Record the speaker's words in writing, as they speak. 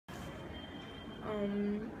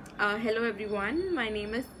Hello everyone, my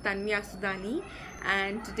name is Tanvi Assudani,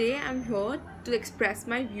 and today I'm here to express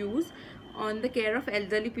my views on the care of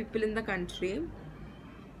elderly people in the country.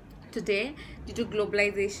 Today, due to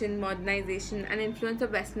globalization, modernization and influence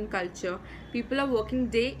of Western culture, people are working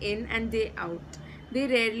day in and day out. They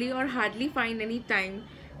rarely or hardly find any time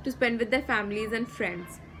to spend with their families and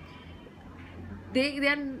friends. They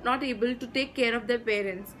are not able to take care of their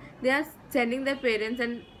parents. They are sending their parents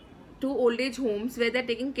and to old age homes where they're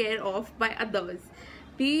taken care of by others.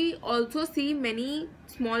 We also see many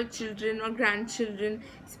small children or grandchildren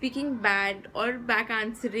speaking bad or back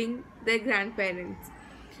answering their grandparents.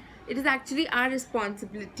 It is actually our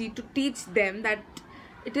responsibility to teach them that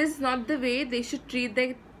it is not the way they should treat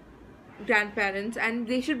their grandparents and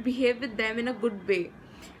they should behave with them in a good way.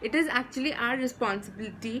 It is actually our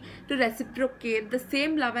responsibility to reciprocate the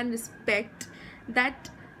same love and respect that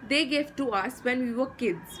they gave to us when we were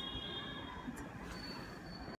kids.